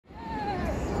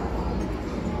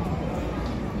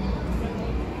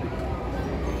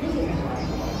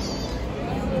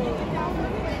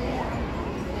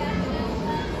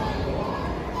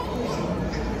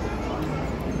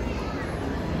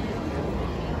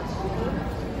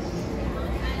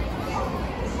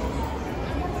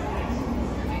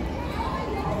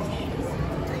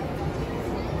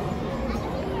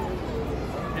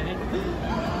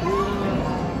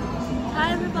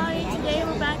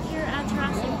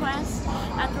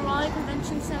at the Raleigh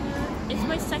Convention Center. It's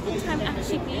my second time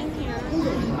actually being here.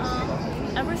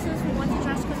 Ever since we went to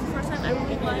Jurassic Quest the first time, I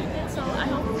really liked it. So I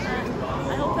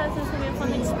hope that this will be a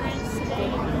fun experience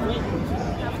today and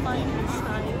have fun this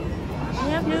time.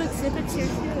 We have new exhibits here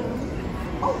too.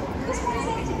 Oh, this one's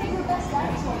said to be your best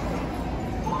dinosaur.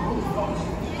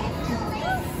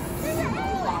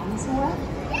 Dinosaur?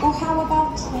 Or how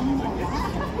about trained a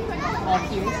raptor? Well,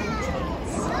 here's your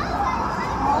chance.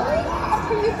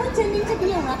 Are you pretending to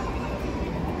be a raptor?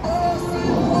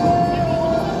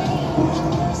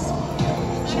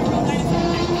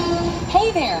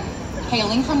 Hey there!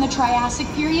 Hailing from the Triassic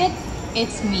period,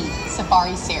 it's me,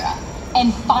 Safari Sarah.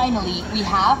 And finally, we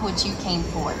have what you came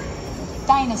for.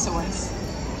 Dinosaurs.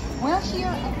 We're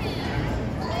here.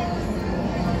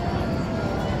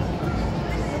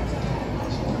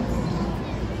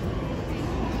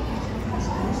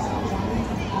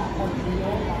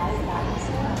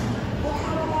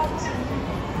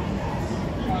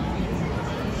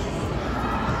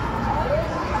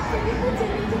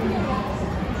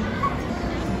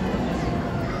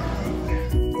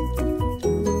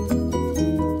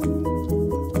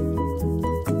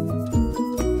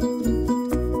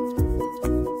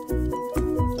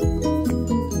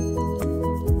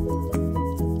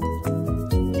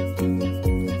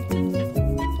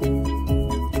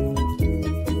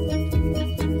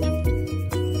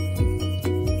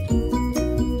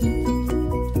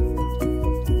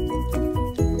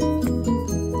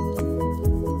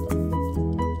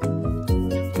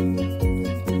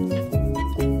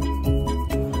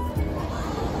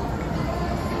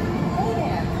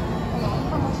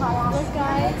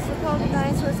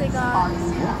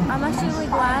 I'm actually really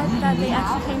glad that they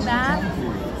actually came back,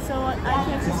 so I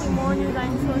can actually see more new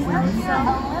dinosaurs and stuff.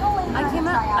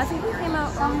 I think we came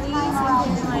out early so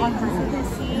we can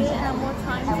see it and have more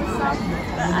time and stuff.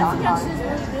 But I think actually it's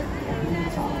really good.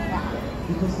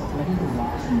 Because already the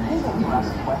last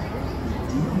Jurassic Quest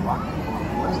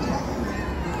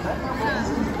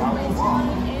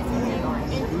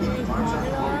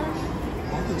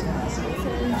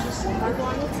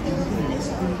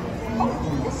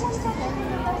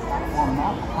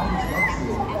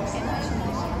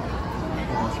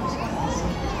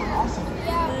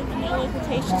The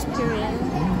Cretaceous period.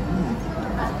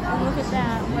 And look at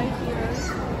that right here.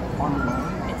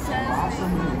 It says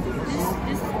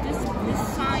this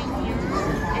sign here.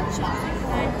 It shows like the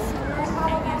dinosaur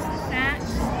and gives the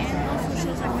facts, and also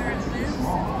shows like where it lives,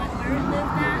 where it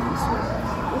lived at,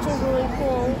 which is really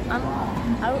cool.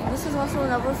 This is also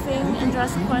another thing in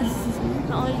Jurassic Quest.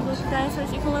 Not only you look at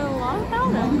dinosaurs, you can learn a lot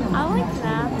about them. I like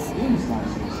that.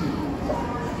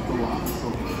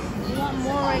 We got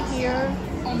more right here.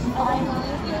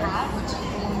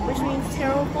 Which means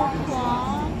terrible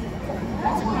claw.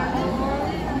 That's a carnivore.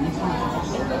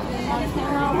 It lives in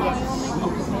Montana, Wyoming,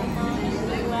 Oklahoma, in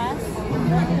the US.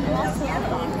 And also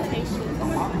other limitations.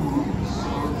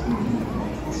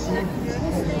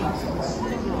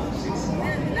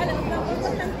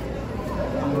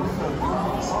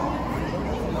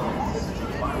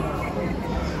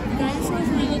 Dinosaurs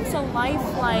really look so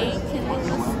lifelike and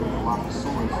realistic.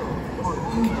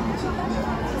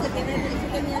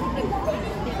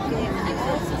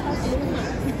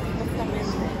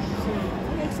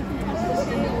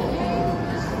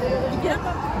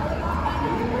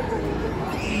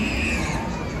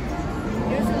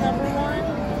 Here's another one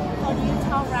called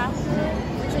Utahraptor,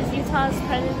 which is Utah's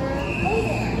predator.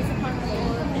 It's a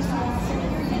carnivore. It's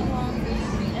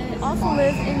and it also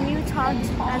lives in Utah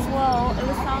as well. It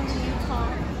was found in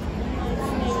Utah.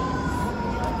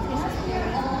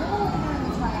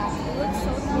 It looks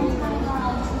so cool.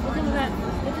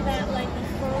 Look at that, like the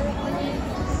fur on it.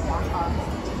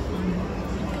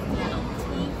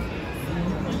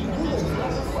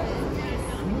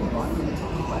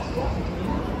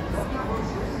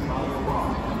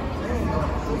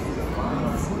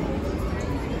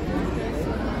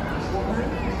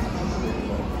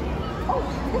 Oh,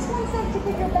 this one said to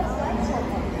be your best dinosaur.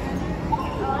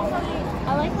 I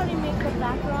like how they make the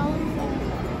background.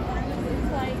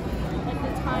 It's like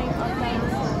the time of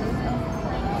dinosaurs.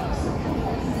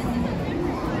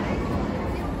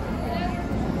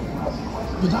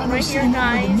 Right here,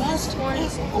 guys, this one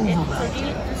is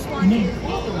Oviraptor. Named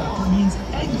Oviraptor means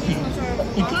egg field.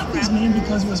 It got this name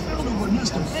because it was found over a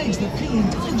nest of eggs that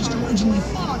paleontologists originally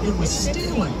thought it was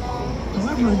stealing.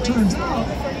 However, it turns out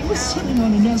it was sitting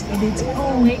on a nest of its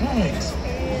own eggs.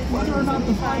 Whether or not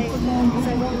the 5-foot-long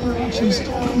Oviraptor actually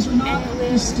stole those or not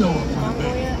is still up for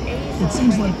debate. It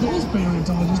seems like those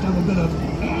paleontologists have a bit of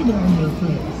egg on their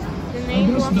face. The they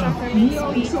lost off their main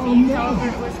speed, however,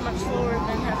 it was much slower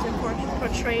than has been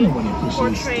portrayed in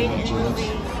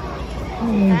movies.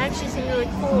 That actually seemed really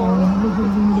cool. Look at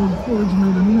the little bugs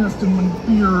made a nest in my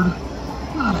beard.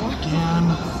 Not again.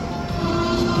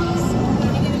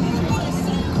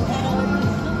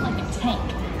 Like a tank,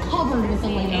 covered with a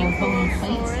layer of bony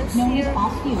plates known as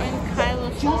osteoid,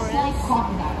 just like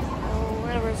crocodiles.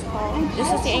 Whatever it's called. This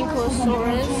is the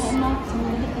Ankylosaurus,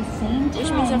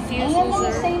 which means a fused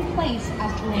lizard,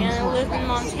 and it lived in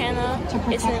Montana. To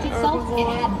It's an protect itself, it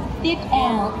herbivore. had thick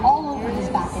armor all over his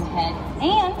back and head,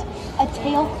 and a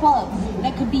tail club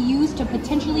that could be used to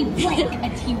potentially break a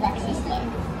T-Rex's leg.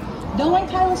 Though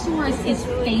Ankylosaurus is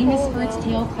famous for its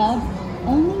tail club,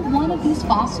 only one of these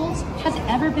fossils has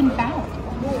ever been found.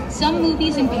 Some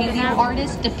movies and paleo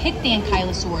artists depict the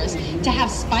Ankylosaurus to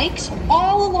have spikes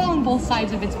all along both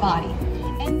sides of its body.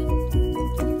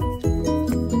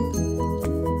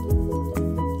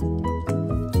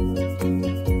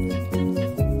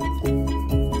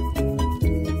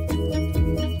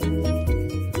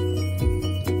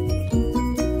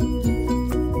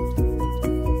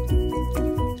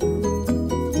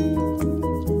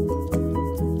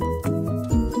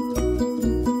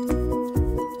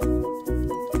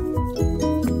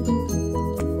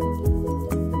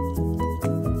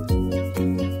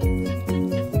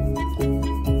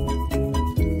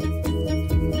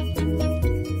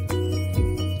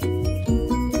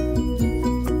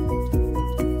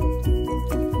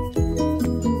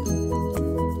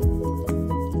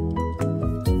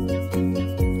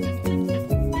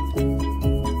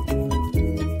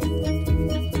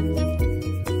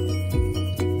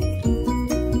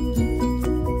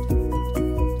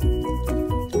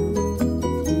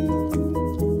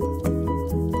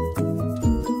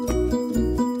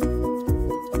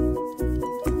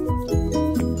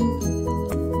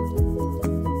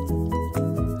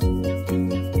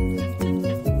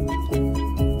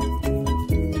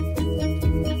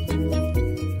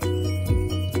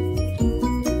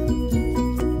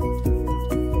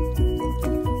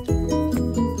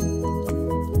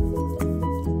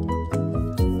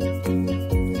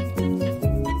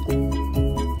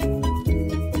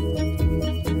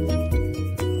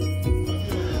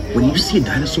 When you see a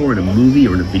dinosaur in a movie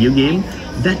or in a video game,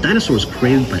 that dinosaur is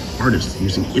created by artists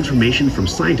using information from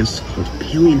scientists called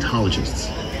paleontologists.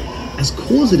 As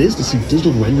cool as it is to see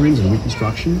digital renderings and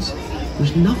reconstructions,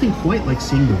 there's nothing quite like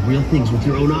seeing the real things with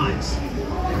your own eyes.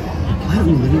 The planet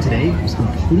we live in today is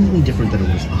completely different than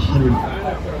it was 100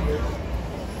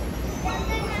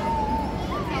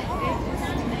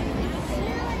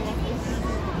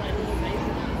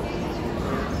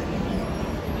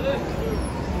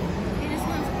 This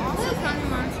one's also found in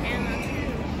Montana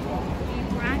too.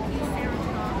 The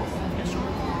Brachyceratops.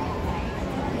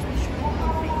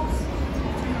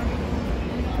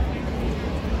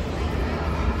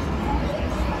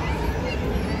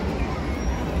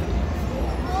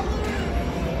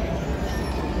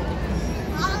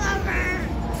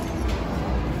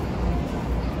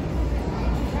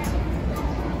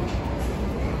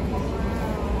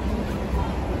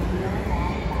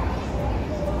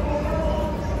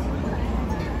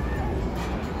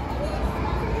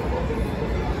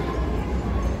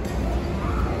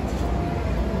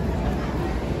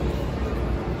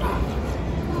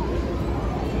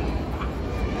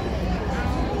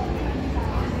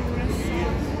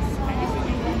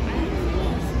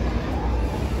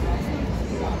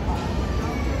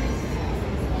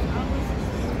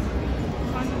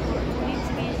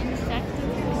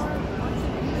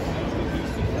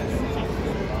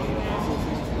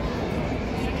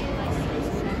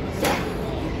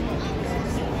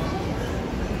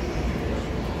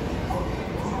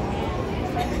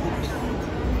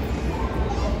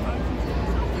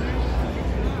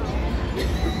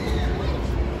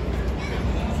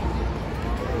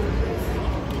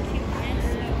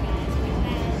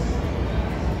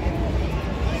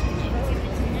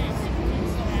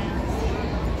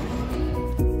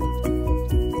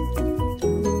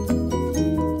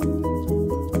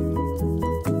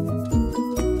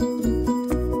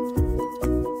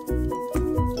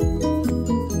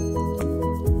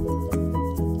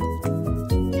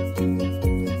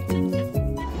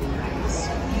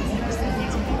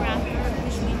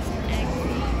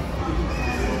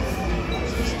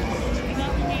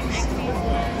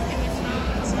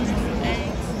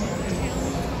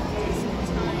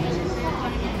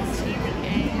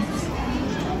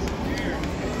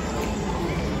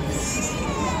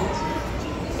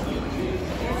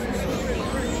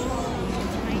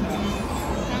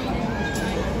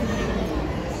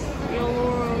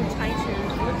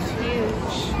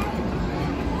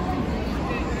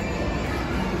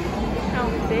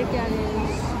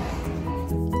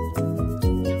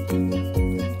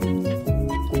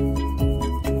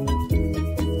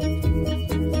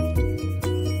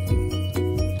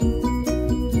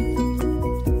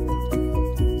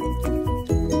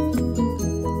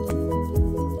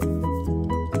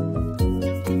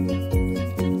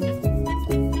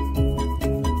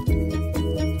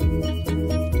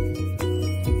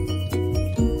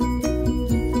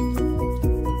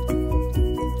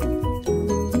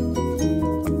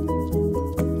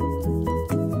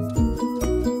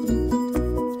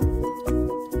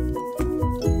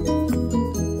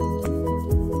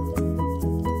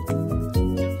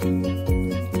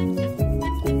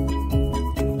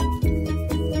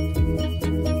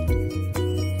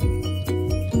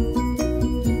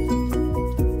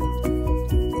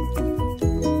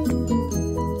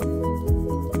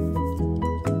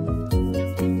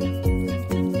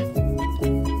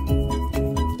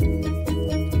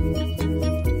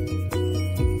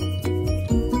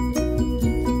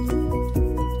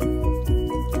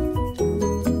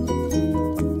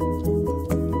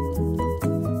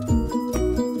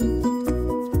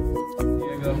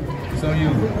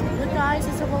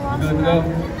 to go?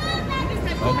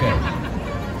 Okay.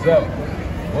 So,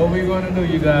 what we're gonna do,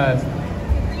 you guys,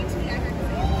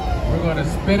 we're gonna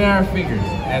spin our fingers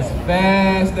as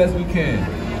fast as we can.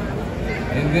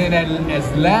 And then as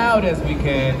loud as we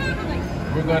can,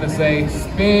 we're gonna say,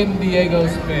 spin, Diego,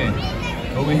 spin.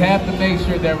 But we have to make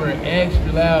sure that we're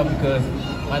extra loud because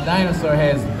my dinosaur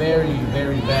has very,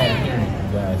 very bad hearing,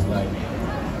 you guys. Like,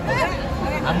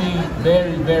 I mean,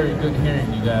 very, very good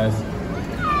hearing, you guys.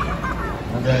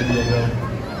 My bad, Diego.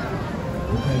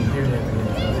 We can't hear that.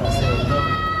 I said, no.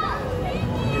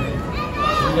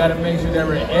 So we gotta make sure that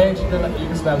we're extra loud. You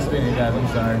can stop spinning, guys, I'm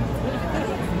sorry.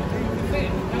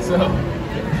 So,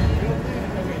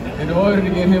 in order to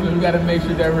get him, we gotta make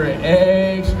sure that we're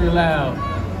extra loud.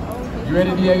 You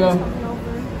ready, Diego?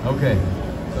 Okay.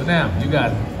 So now, you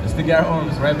got it. Let's stick our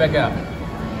arms right back out.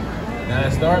 Now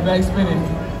let's start back spinning.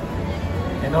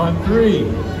 And on 3.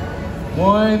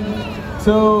 1,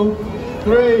 2,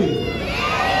 3.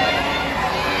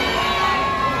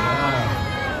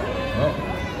 Wow. Oh,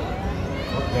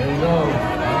 there you go.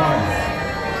 Nice.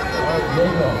 All right, there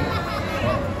you go.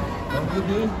 Don't get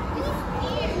me.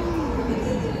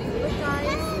 Guys,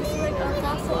 this is like a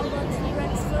fossil of a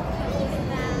T-Rex foot.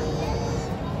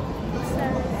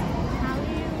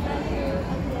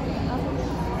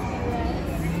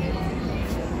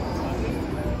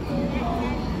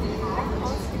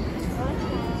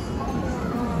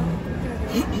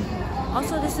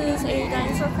 Also, this is a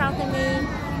dinosaur crown they made.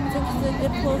 I think it's a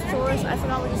Diplosaurus. I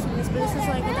forgot what this is, but this is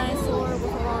like a dinosaur with a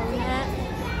long neck,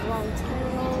 long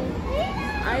tail.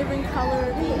 I even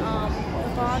colored the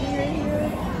body right here.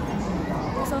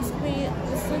 This also made,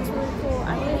 this looks really cool. I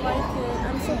really like it.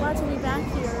 I'm so glad to be back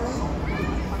here.